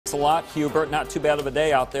Thanks a lot, Hubert. Not too bad of a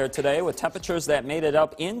day out there today with temperatures that made it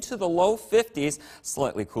up into the low 50s.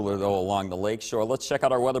 Slightly cooler, though, along the lakeshore. Let's check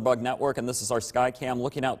out our WeatherBug network, and this is our sky cam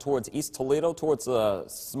looking out towards East Toledo, towards the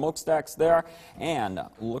smokestacks there, and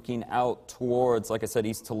looking out towards, like I said,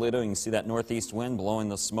 East Toledo. You can see that northeast wind blowing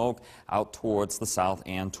the smoke out towards the south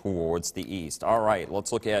and towards the east. All right,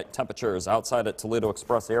 let's look at temperatures outside at Toledo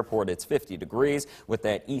Express Airport. It's 50 degrees with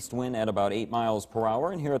that east wind at about 8 miles per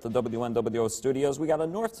hour. And here at the WNWO studios, we got a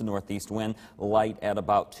north to northeast wind, light at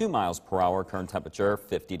about 2 miles per hour. Current temperature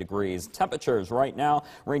 50 degrees. Temperatures right now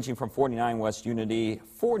ranging from 49 West Unity,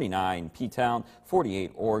 49 P-Town,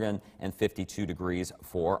 48 Oregon, and 52 degrees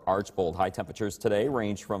for Archbold. High temperatures today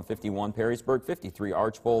range from 51 Perrysburg, 53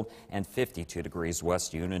 Archbold, and 52 degrees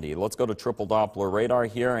West Unity. Let's go to triple Doppler radar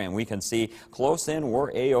here, and we can see close in we're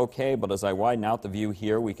A-OK, but as I widen out the view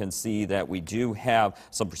here, we can see that we do have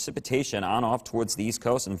some precipitation on off towards the east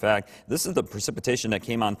coast. In fact, this is the precipitation that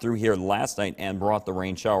came on through here last night and brought the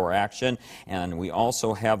rain shower action. And we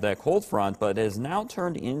also have that cold front, but it has now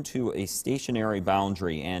turned into a stationary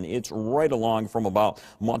boundary, and it's right along from about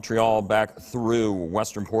Montreal back through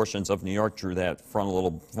western portions of New York. Drew that front a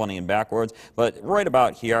little funny and backwards, but right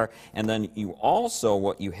about here. And then you also,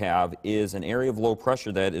 what you have is an area of low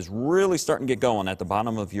pressure that is really starting to get going at the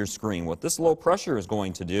bottom of your screen. What this low pressure is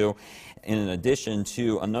going to do, in addition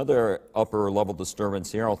to another upper level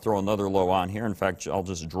disturbance here, I'll throw another low on here. In fact, I'll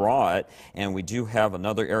just draw it, and we do have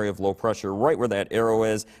another area of low pressure right where that arrow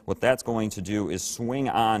is. What that's going to do is swing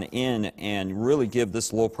on in and really give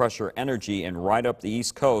this low pressure energy and ride up the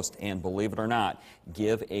east coast, and believe it or not,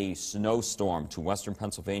 give a snowstorm to western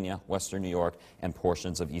Pennsylvania, western New York, and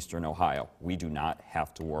portions of eastern Ohio. We do not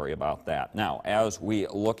have to worry about that. Now, as we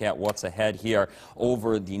look at what's ahead here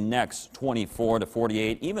over the next 24 to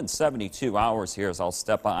 48, even 72 hours here, as I'll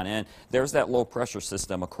step on in, there's that low pressure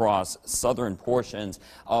system across southern portions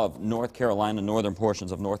of North Carolina, northern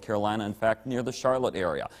portions of North Carolina, in fact, near the Charlotte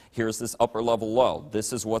area. Here's this upper level low.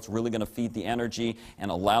 This is what's really going to feed the energy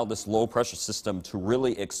and allow this low pressure system to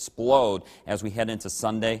really explode as we head into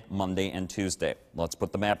Sunday, Monday, and Tuesday. Let's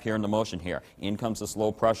put the map here into motion here. In comes this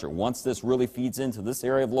low pressure. Once this really feeds into this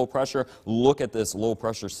area of low pressure, look at this low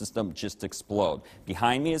pressure system just explode.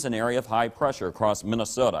 Behind me is an area of high pressure across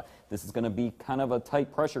Minnesota. This is going to be kind of a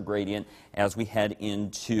tight pressure gradient as we head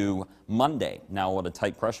into Monday. Now, what a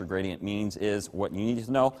tight pressure gradient means is what you need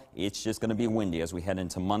to know, it's just going to be windy as we head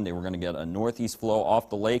into Monday. We're going to get a northeast flow off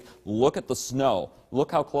the lake. Look at the snow.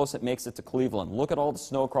 Look how close it makes it to Cleveland. Look at all the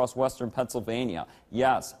snow across western Pennsylvania.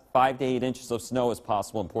 Yes, 5 to 8 inches of snow is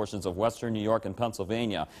possible in portions of western New York and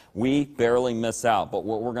Pennsylvania. We barely miss out, but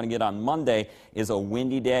what we're going to get on Monday is a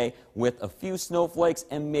windy day with a few snowflakes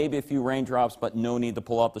and maybe a few raindrops, but no need to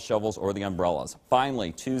pull out the shovels or the umbrellas.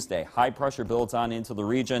 Finally, Tuesday, high pressure builds on into the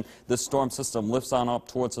region. This storm system lifts on up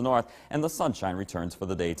towards the north, and the sunshine returns for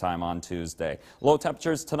the daytime on Tuesday. Low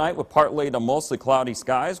temperatures tonight with partly to mostly cloudy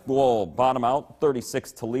skies. We'll bottom out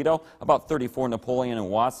 36 Toledo, about 34 Napoleon and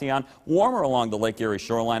Wauseon. Warmer along the Lake Erie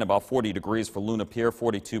shoreline, about 40 degrees for Luna Pier,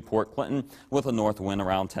 42 Port Clinton, with a north wind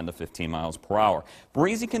around 10 to 15 miles per hour.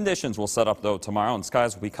 Breezy conditions will set up, though, tomorrow, and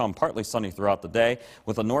skies will become partly sunny throughout the day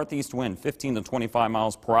with a northeast wind 15 to 25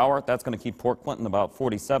 miles per hour. That's going to keep Port Clinton about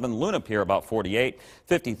 47, Luna Pier about 48,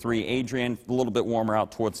 53 Adrian, a little bit warmer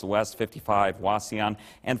out towards the west, 55 Wauseon,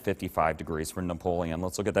 and 55 degrees for Napoleon.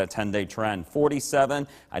 Let's look at that 10-day trend. 47.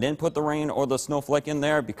 I didn't put the rain or the snowflake in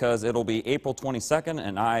there because it'll be April 22nd,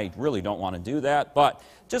 and I really don't want to do that, but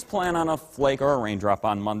just plan on a flake or a raindrop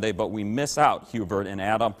on Monday. But we miss out, Hubert and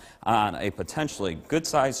Adam, on a potentially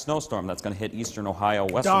good-sized snowstorm that's going to hit eastern Ohio,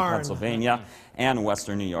 western Pennsylvania, and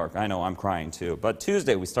western New York. I know, I'm crying too. But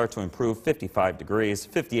Tuesday we start to improve, 55 degrees,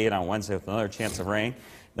 58 on Wednesday with another chance of rain.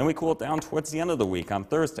 Then we cool it down towards the end of the week on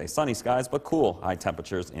Thursday. Sunny skies, but cool. High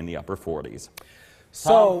temperatures in the upper 40s.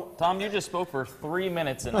 So, Tom, you just spoke for 3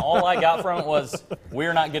 minutes, and all I got from it was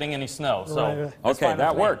we're not getting any snow. So, okay,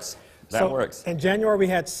 that works. That works. In January, we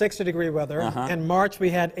had 60-degree weather. In March, we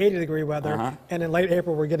had 80-degree weather. And in late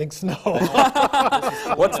April, we're getting snow.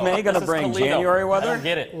 What's May going to bring? January weather? I don't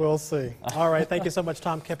get it. We'll see. All right. Thank you so much,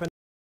 Tom Kippen.